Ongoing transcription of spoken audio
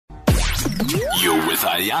You're with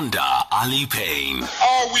Ayanda Ali Payne.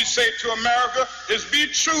 All we say to America is be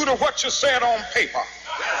true to what you said on paper.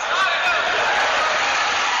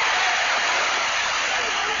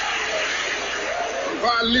 If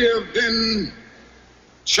I lived in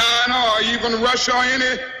China or even Russia or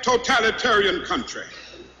any totalitarian country,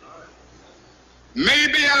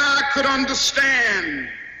 maybe I could understand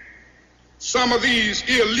some of these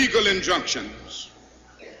illegal injunctions.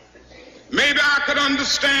 Maybe I could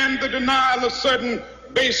understand the denial of certain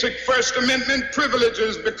basic First Amendment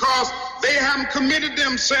privileges because they haven't committed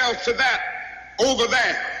themselves to that over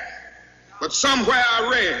there. But somewhere I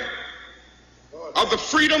read of the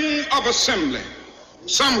freedom of assembly.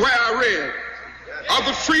 Somewhere I read of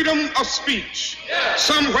the freedom of speech.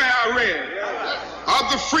 Somewhere I read of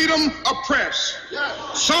the freedom of press.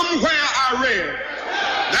 Somewhere I read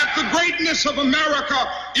that the greatness of America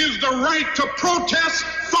is the right to protest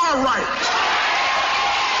far right.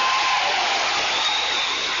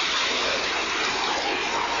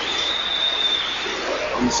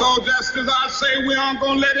 And so just as I say we aren't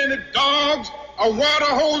going to let any dogs or water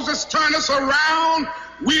hoses turn us around,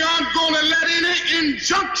 we aren't going to let any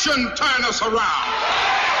injunction turn us around.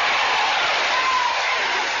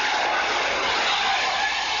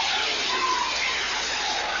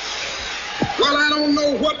 Well, I don't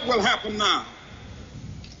know what will happen now.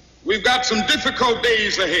 We've got some difficult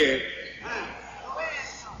days ahead.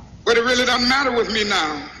 But it really doesn't matter with me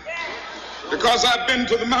now because I've been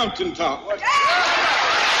to the mountaintop. I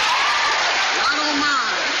don't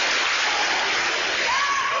mind.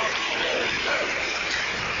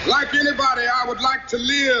 Like anybody, I would like to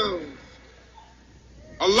live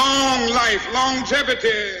a long life.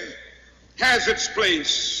 Longevity has its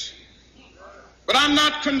place. But I'm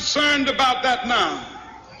not concerned about that now.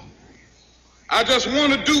 I just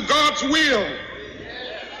want to do God's will.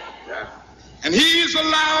 And He's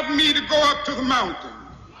allowed me to go up to the mountain.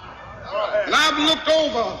 And I've looked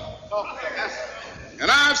over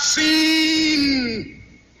and I've seen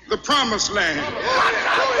the promised land.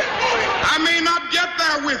 I may not get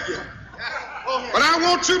there with you, but I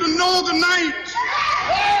want you to know tonight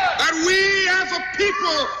that we as a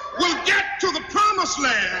people will get to the promised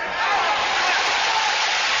land.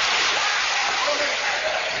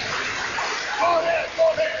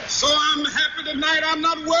 So I'm happy tonight. I'm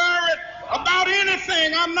not worried about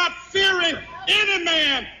anything. I'm not fearing any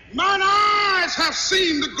man. Mine eyes have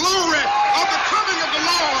seen the glory of the coming of the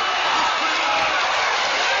Lord.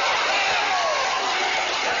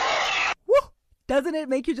 Woo! Doesn't it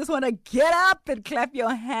make you just want to get up and clap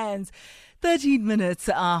your hands? 13 minutes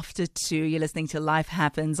after 2, you're listening to Life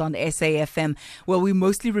Happens on SAFM, where we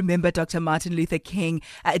mostly remember Dr. Martin Luther King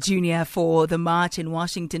Jr. for the march in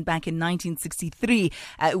Washington back in 1963,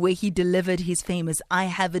 where he delivered his famous I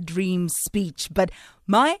Have a Dream speech. But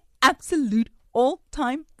my absolute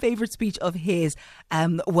all-time favorite speech of his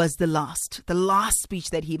was the last speech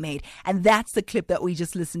that he made. And that's the clip that we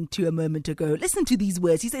just listened to a moment ago. Listen to these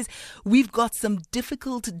words. He says, "We've got some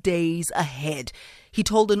difficult days ahead." He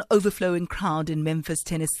told an overflowing crowd in Memphis,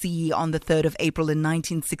 Tennessee on the 3rd of April in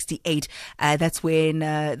 1968. That's when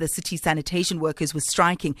the city sanitation workers were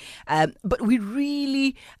striking. But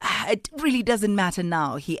it really doesn't matter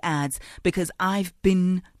now, he adds, because I've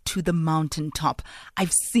been to the mountaintop.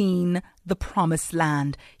 I've seen the promised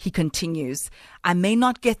land, he continues. I may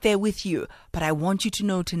not get there with you, but I want you to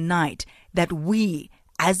know tonight that we,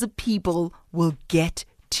 as a people, will get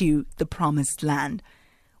to the promised land.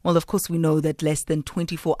 Well, of course, we know that less than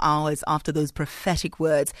 24 hours after those prophetic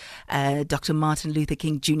words, Dr. Martin Luther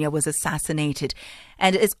King Jr. was assassinated.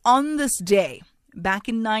 And it's on this day, back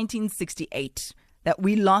in 1968, that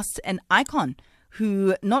we lost an icon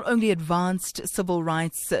who not only advanced civil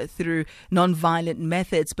rights through nonviolent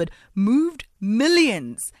methods, but moved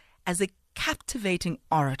millions as a captivating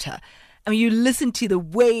orator. I mean, you listen to the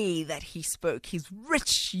way that he spoke, his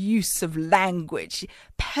rich use of language,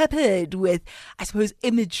 peppered with, I suppose,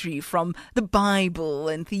 imagery from the Bible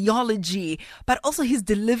and theology, but also his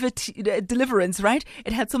deliverance, right?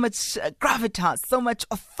 It had so much gravitas, so much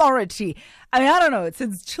authority. I mean, I don't know, it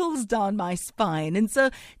sends chills down my spine. And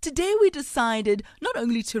so today we decided not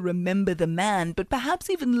only to remember the man, but perhaps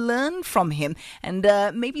even learn from him and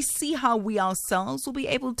maybe see how we ourselves will be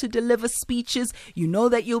able to deliver speeches. You know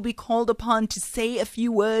that you'll be called upon to say a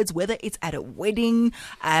few words, whether it's at a wedding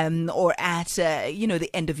or at, the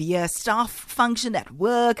end of year staff function at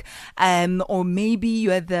work, or maybe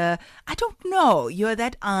you're you're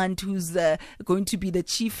that aunt who's going to be the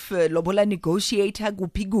chief lobola negotiator,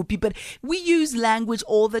 gupi, but we use language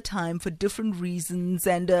all the time for different reasons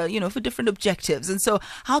and, for different objectives. And so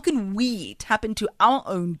how can we tap into our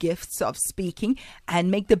own gifts of speaking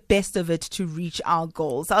and make the best of it to reach our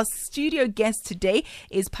goals? Our studio guest today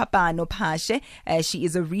is Phapano Phashe. She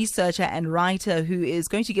is a researcher and writer who is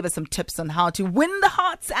going to give us some tips on how to win the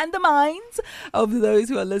hearts and the minds of those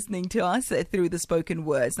who are listening to us through the spoken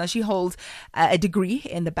words. Now, she holds a degree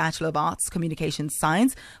in the Bachelor of Arts Communication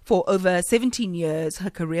Science. For over 17 years, her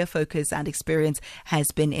career focus and experience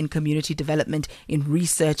has been in community development, in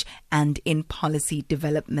research, and in policy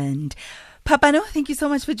development. Phapano, thank you so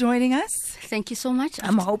much for joining us. Thank you so much.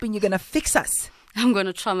 I'm hoping you're going to fix us. I'm going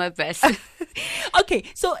to try my best. Okay,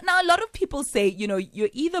 so now a lot of people say, you're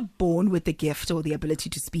either born with the gift or the ability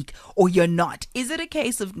to speak or you're not. Is it a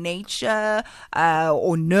case of nature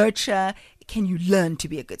or nurture? Can you learn to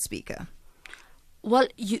be a good speaker? Well,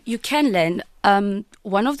 you can learn.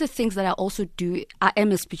 One of the things that I also do, I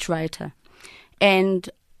am a speechwriter. And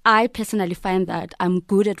I personally find that I'm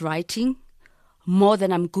good at writing more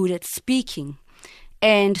than I'm good at speaking.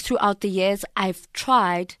 And throughout the years, I've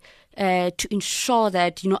tried to ensure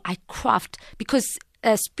that, I craft, because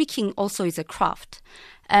speaking also is a craft.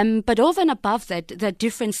 But over and above that, there are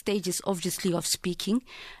different stages, obviously, of speaking.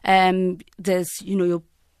 There's, your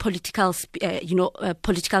political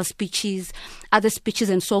speeches, other speeches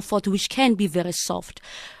and so forth, which can be very soft.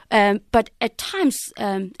 But at times,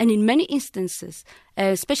 and in many instances,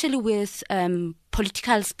 especially with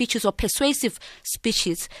political speeches or persuasive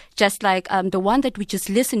speeches, just like the one that we just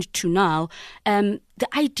listened to now, the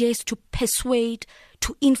idea is to persuade,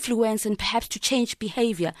 to influence, and perhaps to change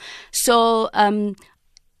behavior. So a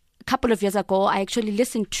couple of years ago, I actually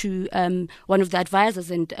listened to one of the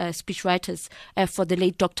advisors and speechwriters for the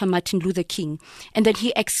late Dr. Martin Luther King. And then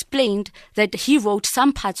he explained that he wrote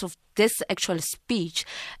some parts of this actual speech,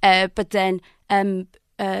 but then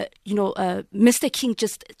Mr. King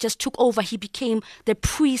just took over. He became the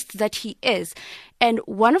priest that he is. And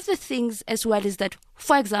one of the things as well is that,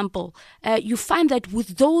 for example, you find that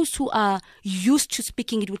with those who are used to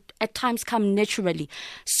speaking, it would at times come naturally.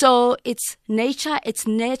 So it's nature,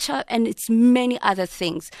 and it's many other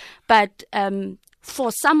things. But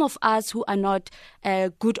for some of us who are not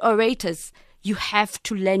good orators, you have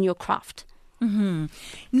to learn your craft. Mm-hmm.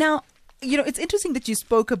 Now, it's interesting that you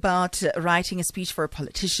spoke about writing a speech for a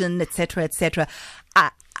politician, etc., etc.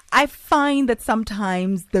 I find that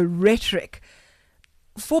sometimes the rhetoric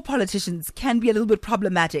for politicians can be a little bit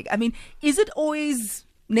problematic. I mean, is it always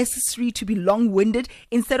necessary to be long-winded?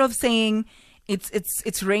 Instead of saying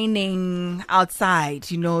it's raining outside,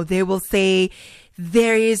 they will say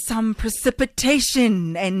there is some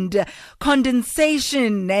precipitation and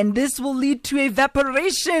condensation and this will lead to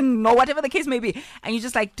evaporation or whatever the case may be. And you're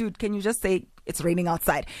just like, dude, can you just say it's raining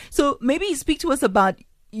outside? So maybe speak to us about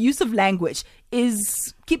use of language.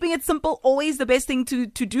 Is keeping it simple always the best thing to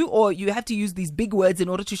do, or you have to use these big words in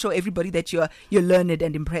order to show everybody that you're learned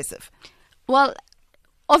and impressive? Well,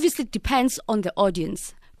 obviously it depends on the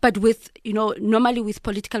audience. But with, normally with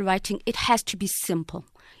political writing, it has to be simple.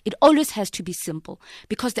 It always has to be simple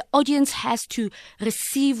because the audience has to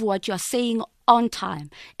receive what you're saying on time.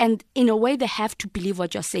 And in a way, they have to believe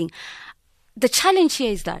what you're saying. The challenge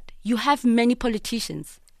here is that you have many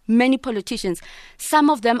politicians. Some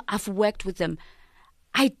of them, I've worked with them.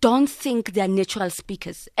 I don't think they're natural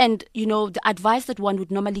speakers. And, the advice that one would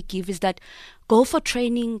normally give is that go for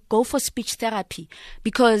training, go for speech therapy,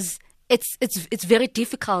 because it's very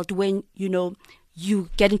difficult when, you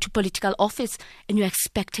get into political office and you're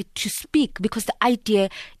expected to speak, because the idea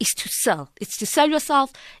is to sell. It's to sell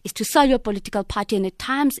yourself, it's to sell your political party, and at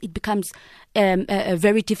times it becomes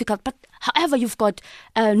very difficult. But however, you've got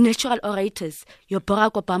natural orators, your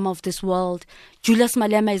Barack Obama of this world. Julius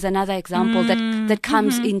Malema is another example that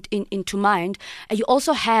comes into mind. And you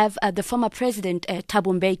also have the former president,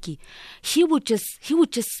 Thabo Mbeki. He would just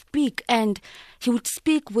speak, and he would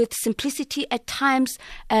speak with simplicity at times.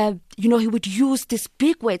 He would use these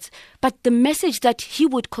big words, but the message that he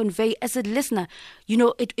would convey as a listener,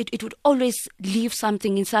 it would always leave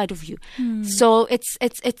something inside of you. So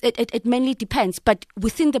it mainly depends. But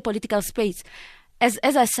within the political space, as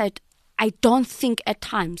I said, I don't think at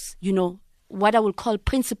times, what I would call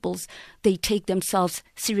principles, they take themselves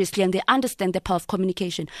seriously and they understand the power of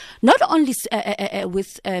communication. Not only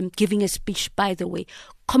with giving a speech, by the way,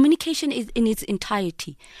 communication is in its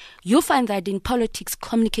entirety. You'll find that in politics,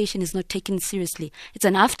 communication is not taken seriously. It's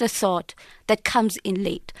an afterthought that comes in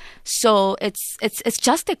late. So it's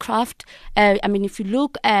just a craft. I mean, if you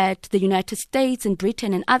look at the United States and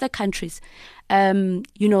Britain and other countries, PR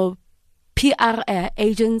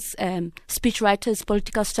agents, speechwriters,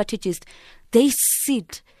 political strategists, they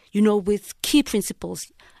sit, with key principles.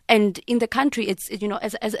 And in the country, it's,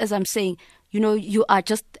 as I'm saying, you are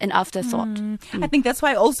just an afterthought. I think that's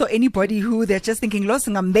why also anybody who they're just thinking, they're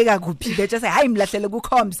just say, "Hi,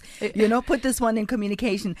 put this one in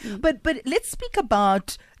communication." But let's speak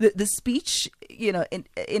about the speech, in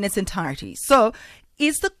its entirety. So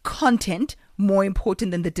is the content more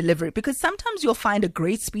important than the delivery? Because sometimes you'll find a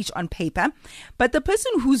great speech on paper, but the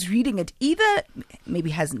person who's reading it either maybe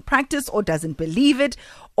hasn't practiced or doesn't believe it,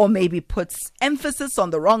 or maybe puts emphasis on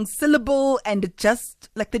the wrong syllable, and it just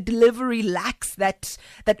like the delivery lacks that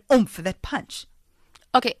oomph, that punch.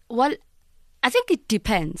 Okay, well, I think it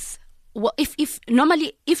depends. Well, if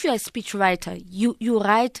normally if you're a speech writer, you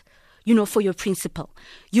write, for your principal.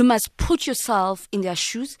 You must put yourself in their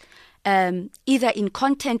shoes. Either in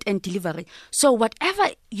content and delivery. So whatever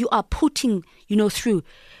you are putting, through,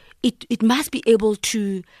 it must be able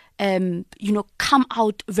to, come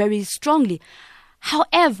out very strongly.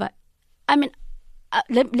 However, I mean,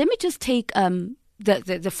 let me just take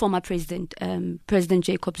the former president, President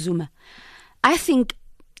Jacob Zuma. I think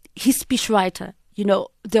his speechwriter,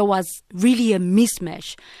 there was really a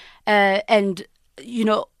mismatch, and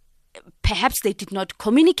perhaps they did not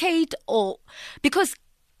communicate, or because.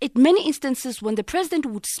 In many instances, when the president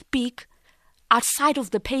would speak outside of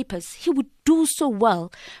the papers, he would do so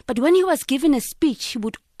well. But when he was given a speech, he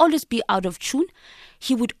would always be out of tune.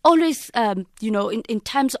 He would always, in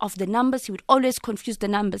terms of the numbers, he would always confuse the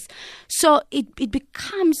numbers. So it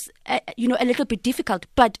becomes, a little bit difficult.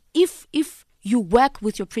 But if you work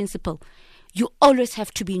with your principal, you always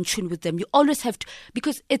have to be in tune with them. You always have to,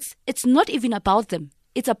 because it's not even about them.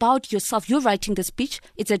 It's about yourself. You're writing the speech.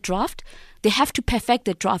 It's a draft. They have to perfect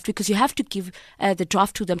the draft because you have to give the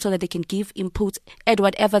draft to them so that they can give inputs, add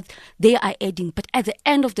whatever they are adding. But at the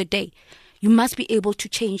end of the day, you must be able to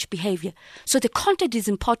change behavior. So the content is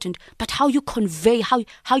important, but how you convey,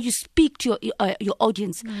 how you speak to your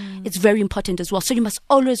audience, it's very important as well. So you must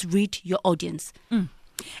always read your audience.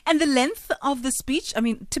 And the length of the speech, I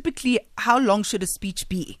mean, typically, how long should a speech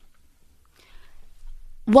be?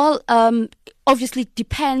 Well, obviously it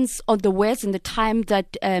depends on the words and the time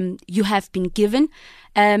that you have been given.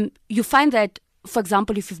 You find that, for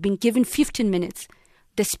example, if you've been given 15 minutes,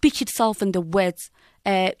 the speech itself and the words,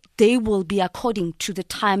 they will be according to the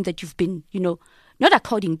time that you've been, not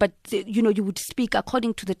according, but you would speak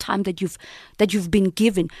according to the time that you've been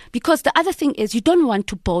given. Because the other thing is, you don't want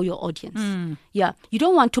to bore your audience. Yeah, you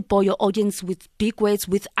don't want to bore your audience with big words,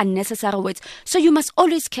 with unnecessary words. So you must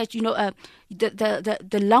always catch,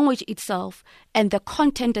 the language itself and the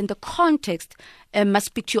content and the context must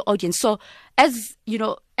speak to your audience. So as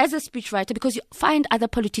a speechwriter, because you find other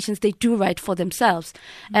politicians, they do write for themselves.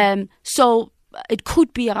 So it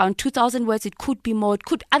could be around 2,000 words. It could be more.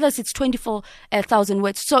 Others it's 24,000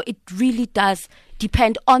 words. So it really does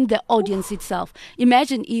depend on the audience itself.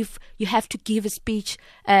 Imagine if you have to give a speech.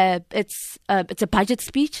 It's a budget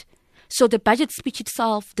speech. So the budget speech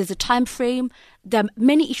itself, there's a time frame. There are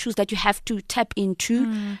many issues that you have to tap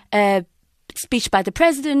into. Speech by the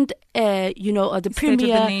president, or the premier,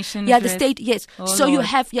 state of the nation, the state, yes. Oh, so Lord.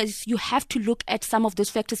 you have to look at some of those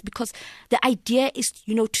factors because the idea is,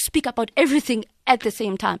 to speak about everything at the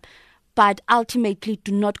same time. But ultimately,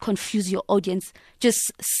 do not confuse your audience.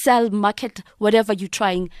 Just sell, market, whatever you're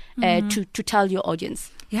trying to tell your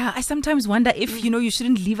audience. Yeah, I sometimes wonder if, you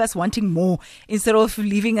shouldn't leave us wanting more instead of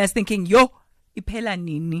leaving us thinking, iphela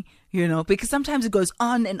nini, because sometimes it goes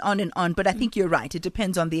on and on and on. But I think you're right. It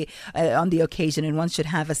depends on the occasion, and one should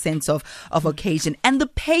have a sense of occasion. And the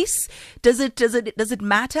pace, does it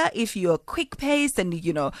matter if you're quick paced and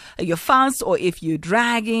you're fast, or if you're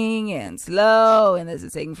dragging and slow and this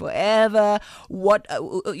is taking forever? What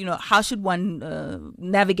how should one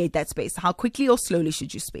navigate that space? How quickly or slowly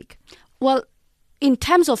should you speak? Well, in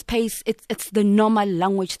terms of pace, it's the normal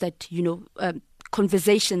language that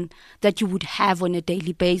conversation that you would have on a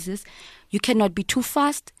daily basis. You cannot be too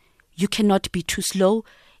fast. You cannot be too slow.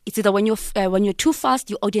 It's either when you're too fast,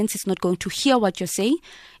 your audience is not going to hear what you're saying.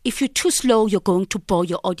 If you're too slow, you're going to bore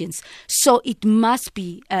your audience. So it must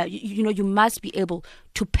be, you must be able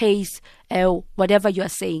to pace whatever you are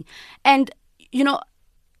saying. And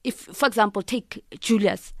if, for example, take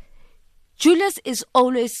Julius. Julius is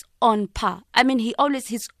always on par. I mean, he's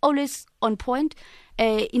always on point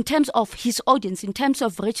in terms of his audience, in terms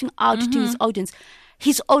of reaching out to his audience.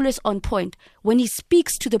 he's always on point. When he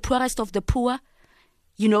speaks to the poorest of the poor,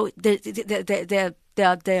 the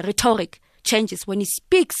rhetoric changes. When he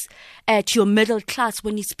speaks to your middle class,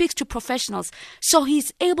 when he speaks to professionals, so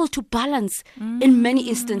he's able to balance in many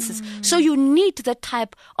instances. So you need that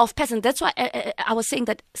type of person. That's why I was saying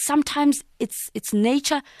that sometimes it's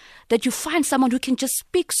nature that you find someone who can just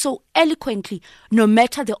speak so eloquently, no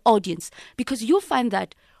matter the audience, because you find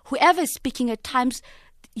that whoever is speaking at times,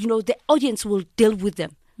 the audience will deal with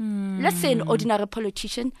them. Let's say an ordinary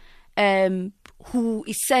politician who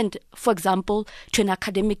is sent, for example, to an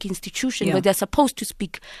academic institution where they're supposed to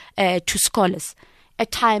speak to scholars.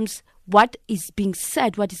 At times, what is being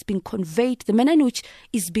said, what is being conveyed, the manner in which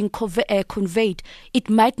is being conveyed, it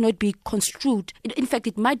might not be construed. In fact,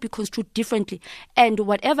 it might be construed differently. And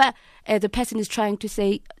whatever the person is trying to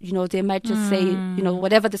say, they might just say,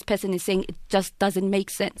 whatever this person is saying, it just doesn't make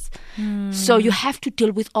sense. So you have to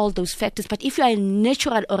deal with all those factors. But if you are a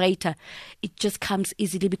natural orator, it just comes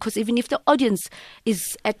easily, because even if the audience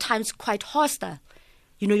is at times quite hostile,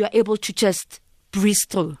 you're able to just breeze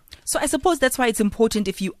through. So I suppose that's why it's important,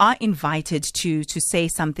 if you are invited to say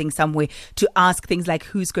something somewhere, to ask things like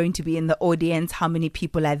who's going to be in the audience, how many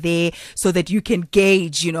people are there, so that you can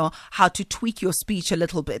gauge, how to tweak your speech a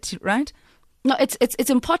little bit, right? No, it's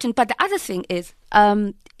important. But the other thing is,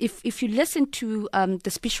 if you listen to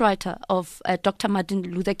the speechwriter of Dr. Martin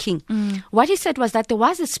Luther King, what he said was that there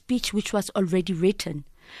was a speech which was already written,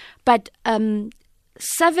 but after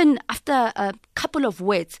a couple of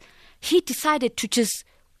words, he decided to just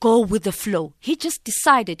go with the flow. He just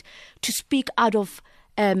decided to speak out of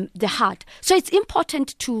the heart. So it's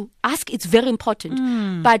important to ask. It's very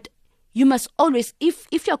important. But you must always,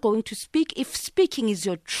 if you're going to speak, if speaking is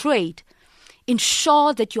your trade,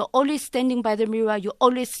 ensure that you're always standing by the mirror. You're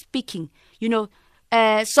always speaking. So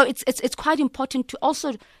it's quite important to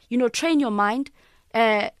also train your mind,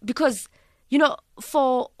 because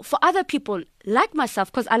for other people like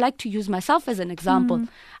myself, because I like to use myself as an example,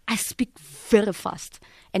 I speak very fast,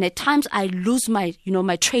 and at times I lose my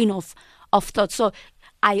my train of thought. So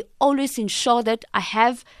I always ensure that I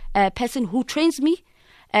have a person who trains me,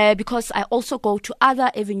 because I also go to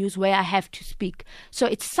other avenues where I have to speak. So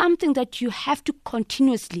it's something that you have to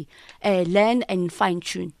continuously learn and fine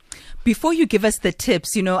tune. Before you give us the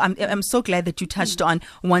tips, I'm so glad that you touched on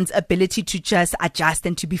one's ability to just adjust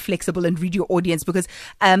and to be flexible and read your audience, because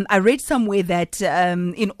I read somewhere that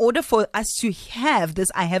in order for us to have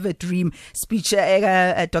this I Have a Dream speech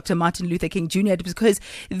at Dr. Martin Luther King Jr., because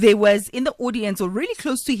there was in the audience, or really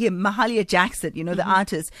close to him, Mahalia Jackson, the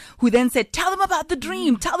artist, who then said, tell them about the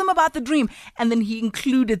dream. And then he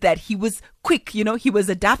included that. He was quick, he was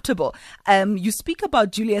adaptable. You speak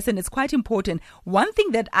about Julius, and it's quite important. One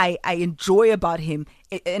thing that I enjoy about him,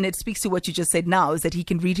 and it speaks to what you just said now, is that he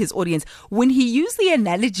can read his audience. When he used the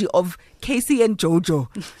analogy of Casey and Jojo,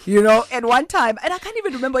 at one time, and I can't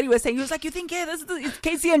even remember what he was saying. He was like, you think, it's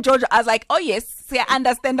Casey and Jojo? I was like, oh yes, I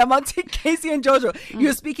understand about Casey and Jojo.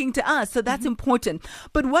 You're speaking to us, so that's important.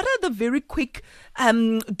 But what are the very quick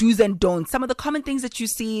do's and don'ts? Some of the common things that you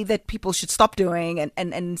see that people should stop doing,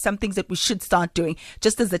 and some things that we should start doing,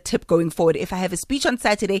 just as a tip going forward. If I have a speech on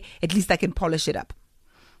Saturday, at least I can polish it up.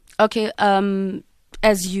 Okay,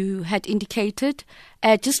 as you had indicated,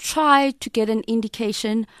 just try to get an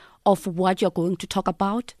indication of what you're going to talk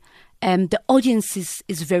about. The audience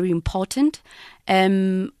is very important.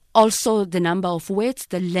 Also, the number of words,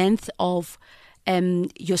 the length of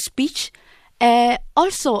your speech.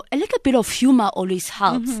 Also, a little bit of humor always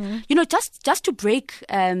helps. Just to break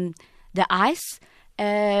the ice.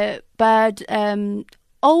 But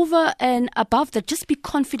over and above that, just be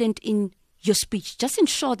confident in your speech. Just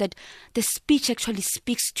ensure that the speech actually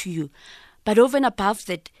speaks to you. But over and above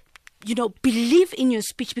that, believe in your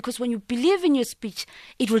speech, because when you believe in your speech,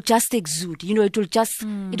 it will just exude. It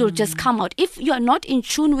will just come out. If you are not in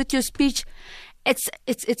tune with your speech, it's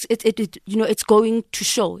going to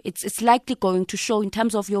show. It's likely going to show in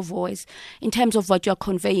terms of your voice, in terms of what you're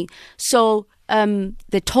conveying. So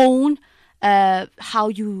the tone, how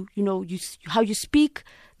you speak,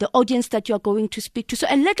 the audience that you're going to speak to. So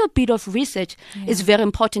a little bit of research is very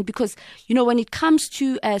important, because, when it comes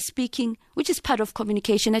to speaking, which is part of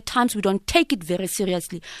communication, at times we don't take it very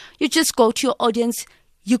seriously. You just go to your audience,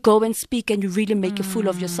 you go and speak, and you really make a fool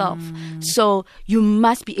of yourself. So you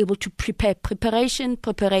must be able to prepare. Preparation.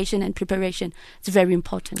 It's very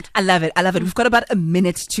important. I love it. We've got about a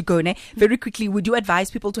minute to go now. Very quickly, would you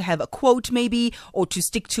advise people to have a quote maybe, or to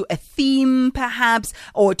stick to a theme perhaps,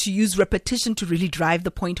 or to use repetition to really drive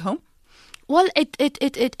the point home? Well,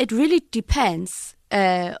 it really depends,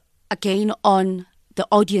 again, on the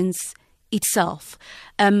audience itself.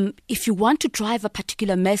 If you want to drive a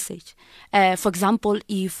particular message, for example,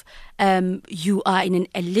 if you are in an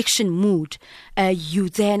election mood, you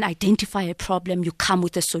then identify a problem, you come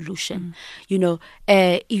with a solution.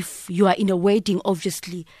 If you are in a wedding,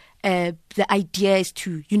 obviously, the idea is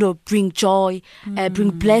to, bring joy,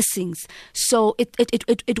 bring blessings. So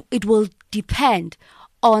it will depend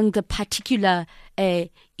on the particular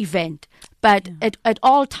event. But at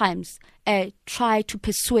all times, try to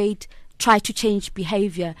persuade, try to change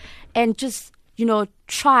behavior, and just,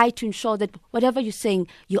 try to ensure that whatever you're saying,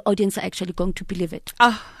 your audience are actually going to believe it.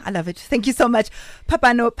 Oh, I love it. Thank you so much.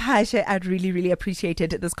 Phapano Phashe, I'd really, really appreciated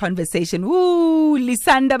this conversation. Ooh,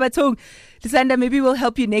 Lisanda Batong. Lisanda, maybe we'll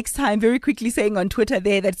help you next time. Very quickly saying on Twitter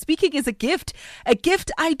there that speaking is a gift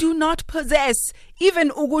I do not possess. Even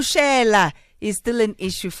Ugushela is still an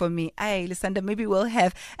issue for me. Aye, Lisanda, maybe we'll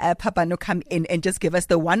have Phapano come in and just give us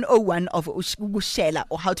the 101 of Ugushela,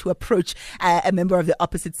 or how to approach a member of the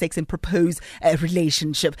opposite sex and propose a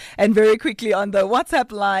relationship. And very quickly on the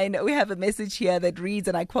WhatsApp line, we have a message here that reads,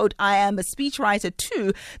 and I quote, "I am a speechwriter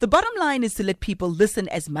too. The bottom line is to let people listen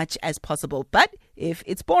as much as possible. But if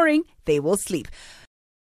it's boring, they will sleep."